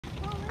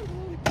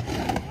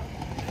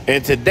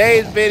In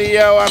today's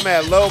video, I'm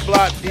at Low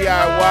Block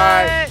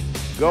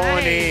DIY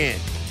going in.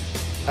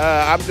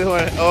 I'm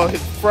doing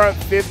his front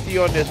 50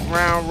 on this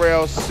round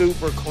rail,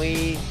 super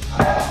clean.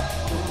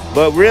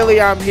 But really,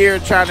 I'm here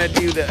trying to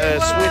do the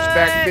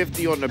switchback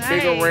 50 on the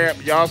bigger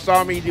ramp. Y'all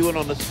saw me do it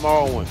on the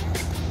small one.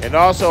 And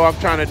also, I'm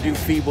trying to do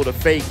feeble to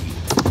fakie.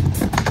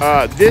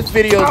 This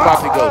video is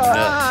about to go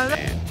nuts,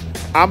 man.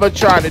 I'm going to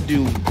try to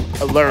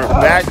learn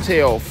back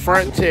tail,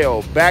 front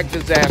tail, back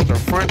disaster,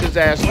 front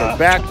disaster,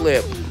 back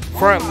lip,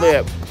 front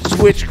lip,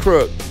 switch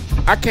crook.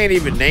 I can't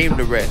even name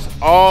the rest.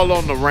 All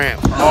on the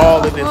ramp,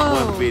 all in this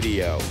one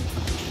video.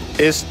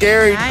 It's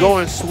scary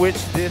going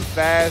switch this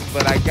fast,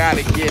 but I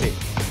gotta get it.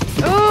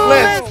 Ooh,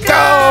 let's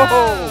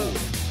go!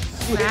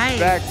 Switch nice.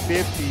 back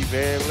 50,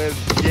 man.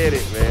 Let's get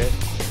it, man.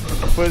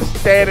 Put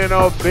standing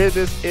on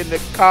business in the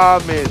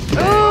comments,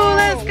 man. Ooh,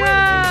 let's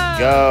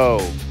go!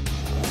 Go.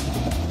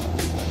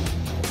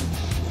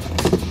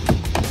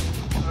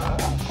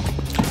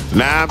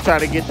 Now I'm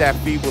trying to get that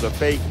feeble to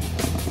fakie.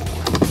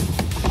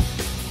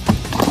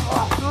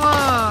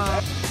 Whoa.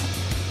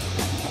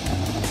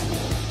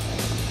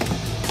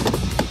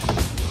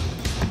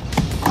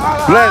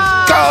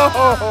 Let's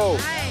go!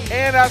 Nice.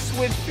 And I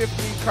switched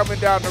 50 coming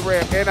down the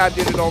ramp, and I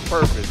did it on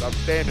purpose. I'm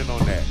standing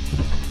on that.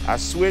 I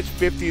switched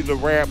 50 to the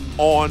ramp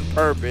on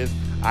purpose.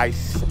 I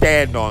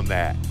stand on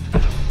that.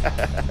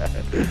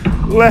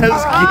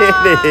 Let's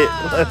get it.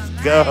 Let's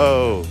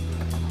go.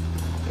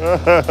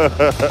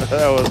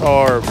 That was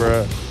hard,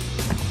 bro.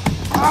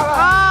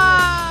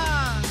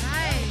 Oh,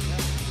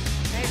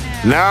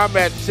 nice. Now I'm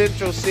at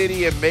Central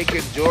City in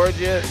Macon,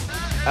 Georgia.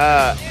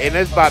 And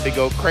it's about to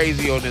go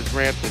crazy on this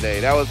ramp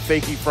today. That was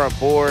fakie front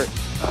board.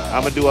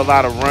 I'm gonna do a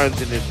lot of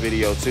runs in this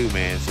video too,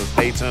 man. So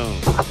stay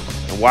tuned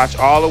and watch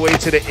all the way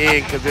to the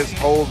end, because this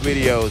whole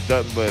video is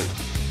nothing but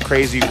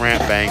crazy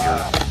ramp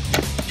bangers.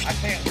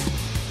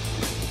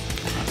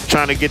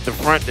 Trying to get the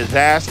front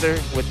disaster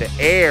with the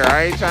air.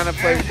 I ain't trying to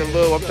play with the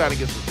little. I'm trying to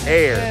get some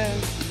air.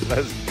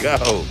 Let's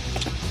go.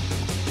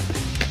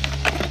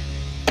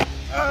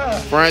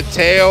 Front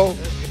tail.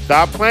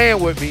 Stop playing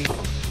with me.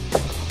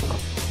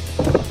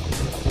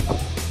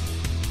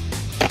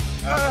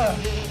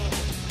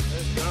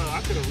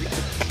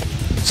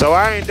 So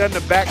I ain't done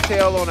the back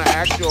tail on the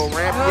actual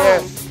ramp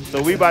yet.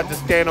 So we about to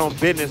stand on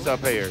business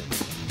up here.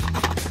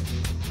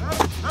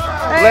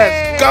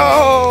 Let's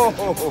go.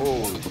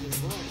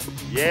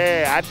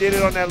 Yeah, I did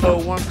it on that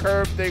little one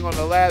curve thing on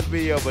the last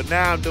video, but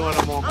now I'm doing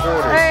them on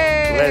quarters.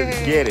 Let's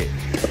get it.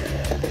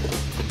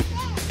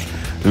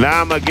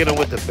 Now I'm gonna get them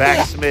with the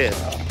back Smith.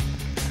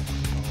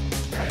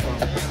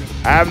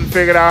 I haven't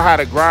figured out how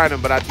to grind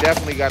them, but I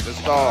definitely got the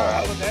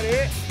stall.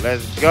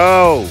 Let's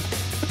go.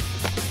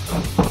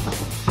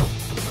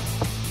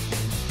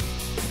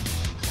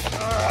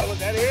 Was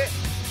that it?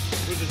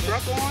 Was the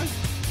truck on?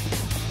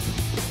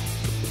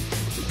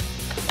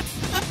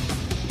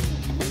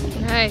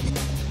 Nice.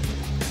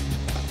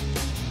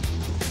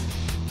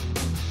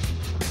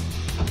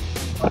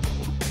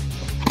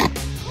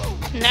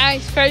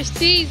 Nice first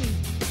season.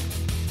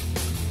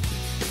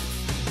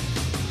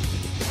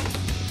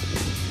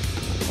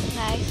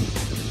 Nice.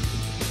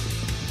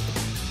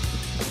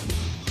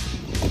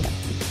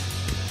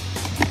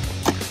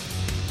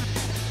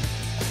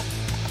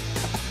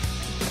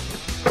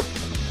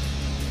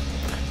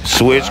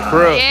 Switch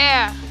crook.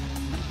 Yeah.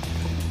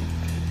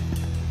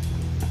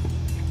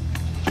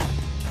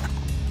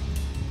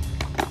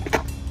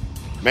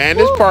 Man,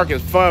 this park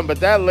is fun, but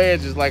that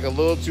ledge is like a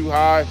little too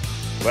high.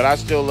 But I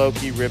still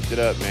low-key ripped it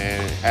up,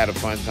 man. Had a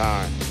fun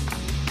time.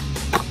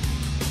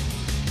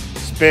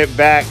 Spent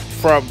back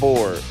front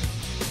board.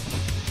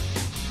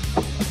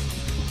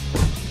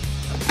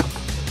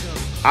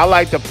 I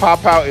like to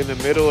pop out in the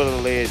middle of the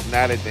ledge,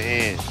 not at the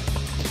end.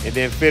 And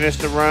then finish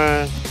the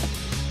run.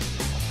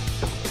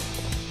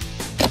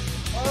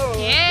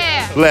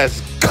 Yeah.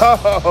 Let's go.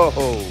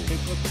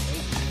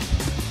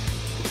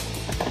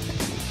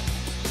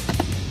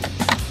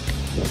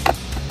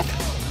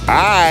 All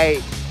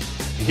right.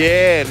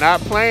 Yeah,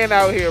 not playing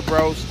out here,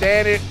 bro.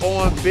 Standing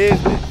on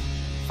business.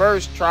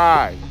 First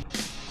try.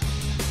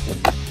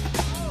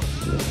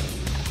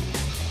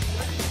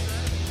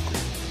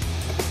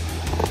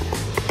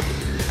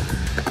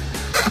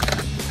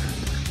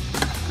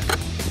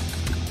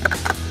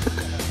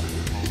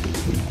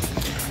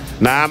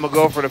 Now I'm going to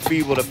go for the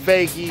feeble to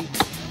fakie.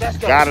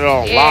 Got it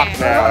on lock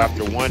now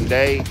after one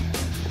day.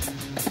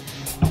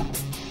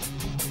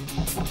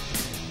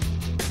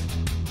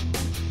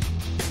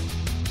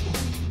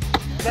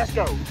 Let's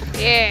go.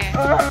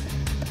 Yeah.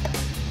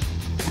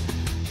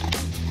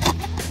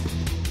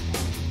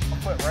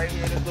 Put right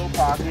here in this little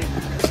pocket.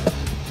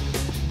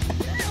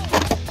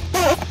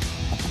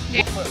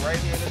 Put right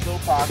here in this little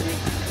pocket.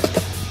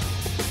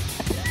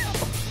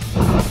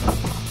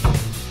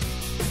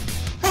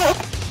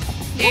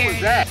 What was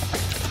that?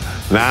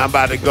 Now I'm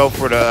about to go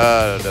for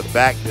the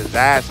back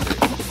disaster.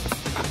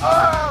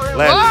 Oh,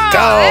 Let's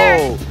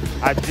go. There.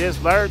 I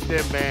just learned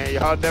it, man.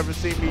 Y'all never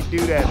seen me do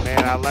that,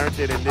 man. I learned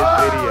it in this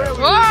video.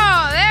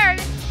 Whoa, there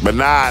it is. But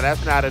nah,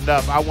 that's not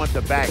enough. I want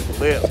the back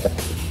lip.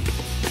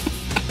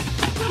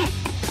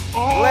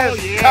 Oh,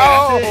 Let's yeah,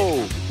 go.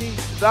 that's it.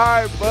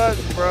 Sorry,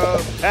 bus,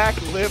 bro.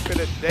 Back lip in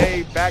a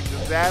day, back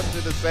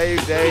disaster the same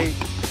day.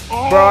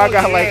 Oh, Bro, I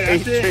got yeah, like 8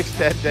 that's it. tricks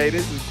that day.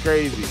 This is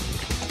crazy.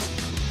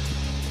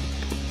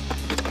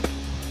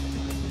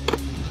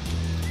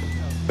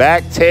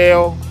 Back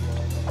tail.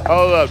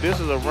 Hold up, this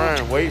is a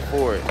run. Wait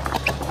for it.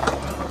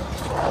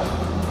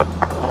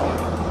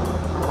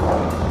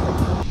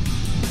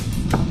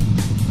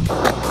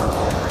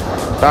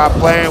 Stop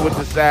playing with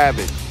the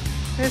Savage.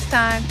 This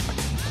time.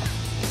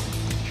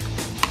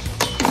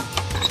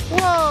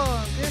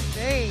 Whoa, good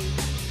save.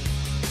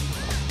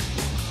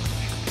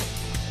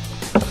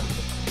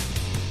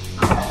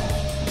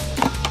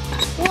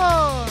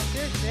 Whoa,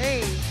 good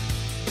save.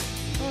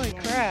 Holy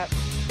crap.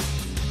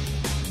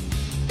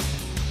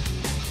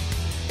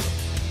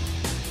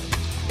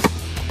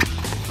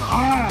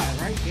 Ah,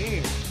 right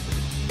there.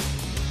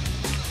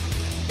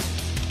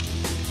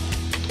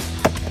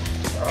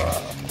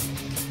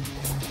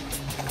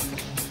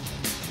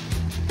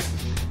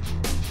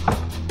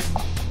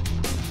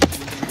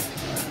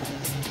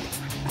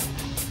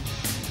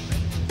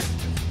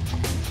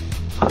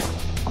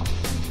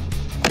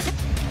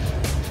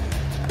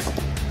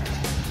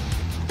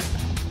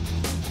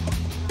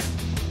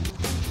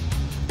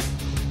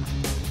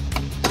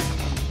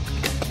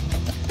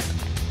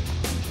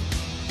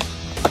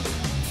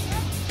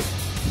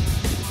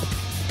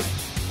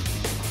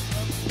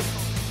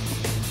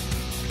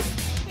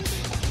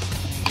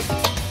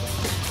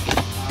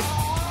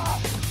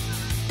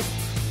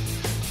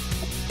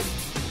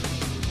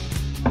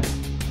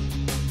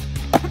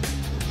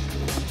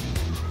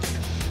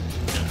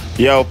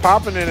 Yo,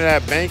 popping into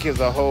that bank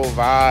is a whole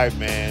vibe,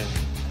 man.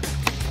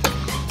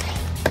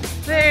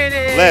 There it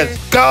is.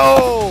 Let's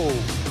go.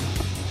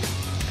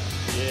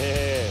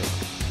 Yeah.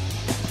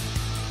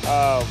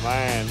 Oh,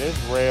 man. This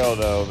rail,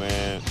 though,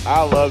 man.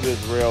 I love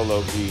this rail,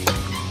 low-key.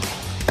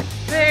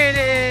 There it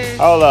is.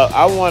 Hold up.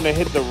 I want to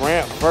hit the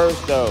ramp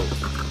first, though.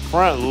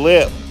 Front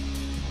lip.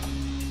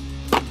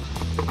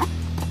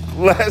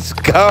 Let's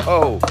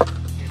go.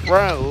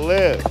 Front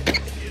lip.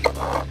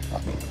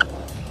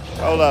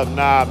 Hold up.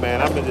 Nah, man.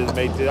 I'm going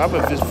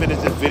to just finish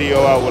this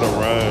video out with a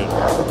run.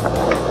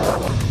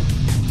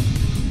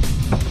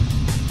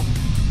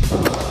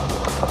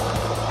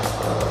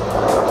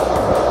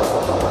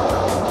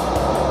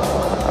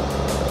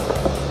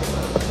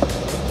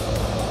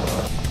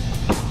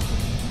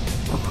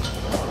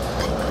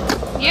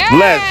 Yeah.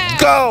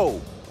 Let's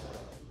go.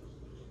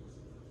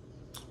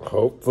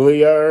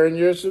 Hopefully I earned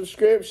your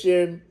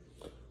subscription.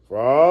 For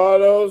all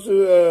those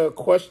who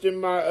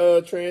question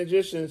my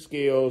transition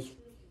skills.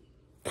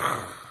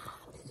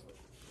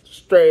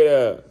 Straight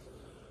up.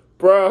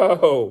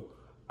 Bro,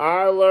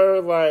 I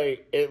learned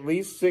like at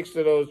least 6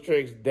 of those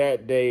tricks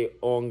that day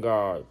on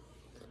guard.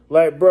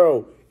 Like,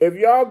 bro, if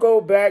y'all go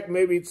back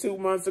maybe 2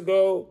 months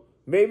ago,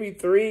 maybe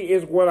 3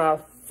 is when I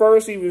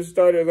first even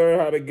started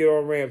learning how to get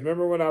on ramps.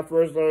 Remember when I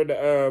first learned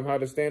how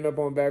to stand up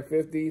on back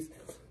 50s?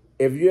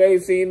 If you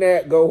ain't seen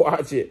that, go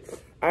watch it.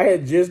 I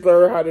had just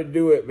learned how to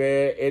do it,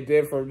 man. And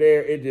then from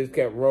there, it just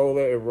kept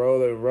rolling and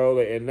rolling and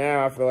rolling. And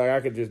now I feel like I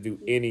could just do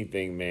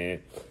anything,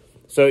 man.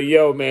 So,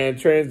 yo, man,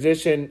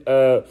 transition.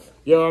 Yo,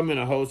 I'm in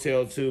a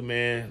hotel too,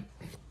 man.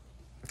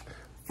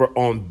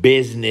 On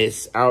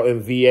business out in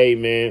VA,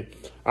 man.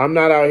 I'm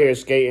not out here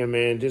skating,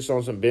 man. Just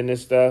on some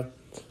business stuff.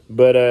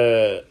 But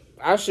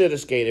I should have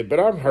skated, but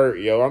I'm hurt,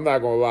 yo. I'm not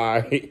gonna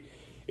lie.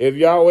 If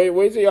y'all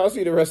wait till y'all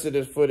see the rest of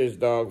this footage,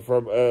 dog,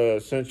 from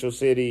Central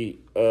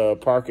City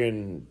Park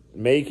in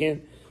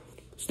Macon.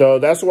 So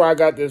that's where I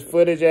got this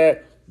footage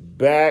at.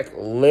 Back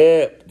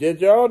lip.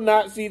 Did y'all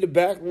not see the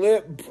back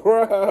lip,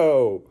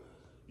 bro?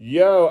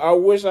 Yo, I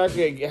wish I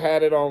could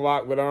had it on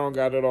lock, but I don't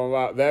got it on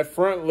lock. That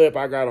front lip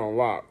I got on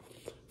lock.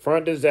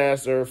 Front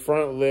disaster,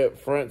 front lip,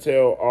 front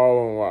tail,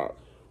 all on lock.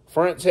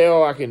 Front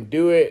tail, I can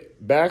do it.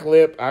 Back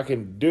lip, I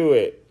can do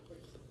it.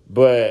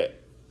 But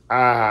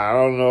I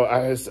don't know.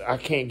 I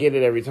can't get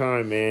it every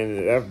time,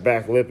 man. That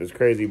back lip is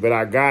crazy. But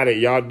I got it.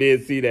 Y'all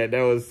did see that.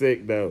 That was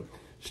sick, though.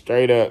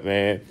 Straight up,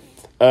 man.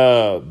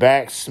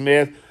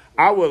 Backsmith.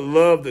 I would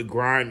love to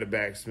grind the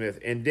backsmith.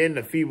 And then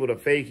the feeble to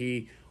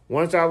fakie.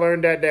 Once I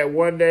learned that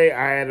one day,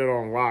 I had it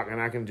on lock. And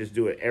I can just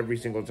do it every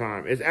single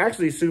time. It's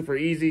actually super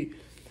easy.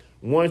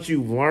 Once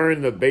you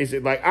learn the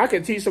basic, like I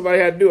could teach somebody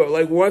how to do it.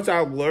 Like once I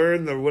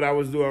learned what I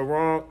was doing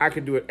wrong, I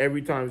could do it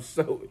every time.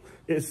 So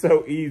it's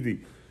so easy,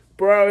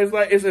 bro. It's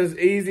like it's as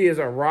easy as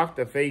a rock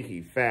to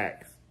fakie.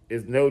 Facts.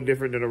 It's no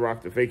different than a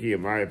rock to fakie,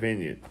 in my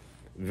opinion.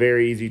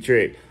 Very easy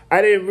trick.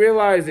 I didn't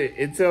realize it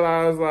until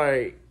I was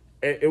like,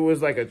 it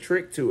was like a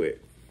trick to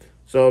it.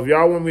 So if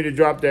y'all want me to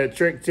drop that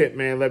trick tip,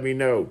 man, let me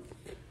know.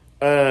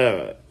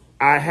 I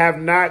have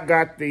not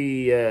got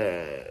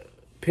the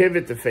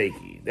pivot to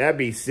fakie. That'd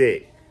be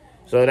sick.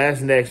 So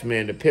that's next,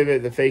 man. The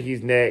pivot, the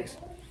fakie's next.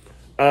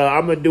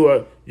 I'm going to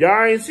do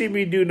y'all ain't see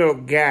me do no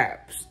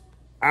gaps.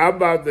 I'm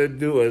about to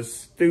do a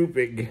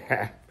stupid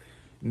gap.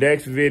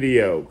 Next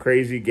video.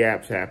 Crazy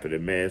gaps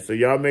happening, man. So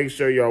y'all make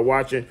sure y'all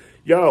watching.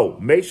 Yo,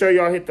 make sure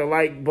y'all hit the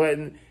like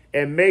button.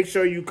 And make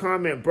sure you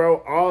comment,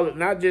 bro.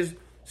 Not just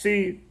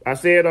See, I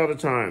say it all the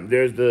time.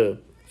 There's the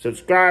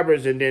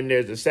subscribers, and then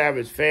there's the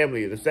Savage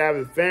family. The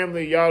Savage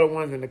family, y'all the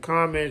ones in the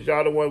comments.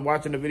 Y'all the ones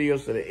watching the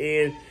videos to the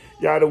end.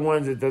 Y'all the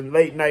ones at the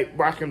late night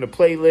rocking the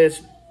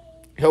playlist,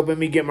 helping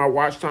me get my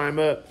watch time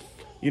up.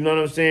 You know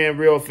what I'm saying?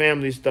 Real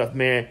family stuff,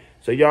 man.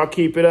 So y'all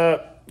keep it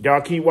up.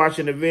 Y'all keep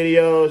watching the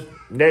videos.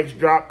 Next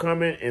drop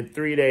coming in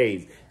 3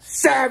 days.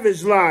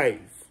 Savage life.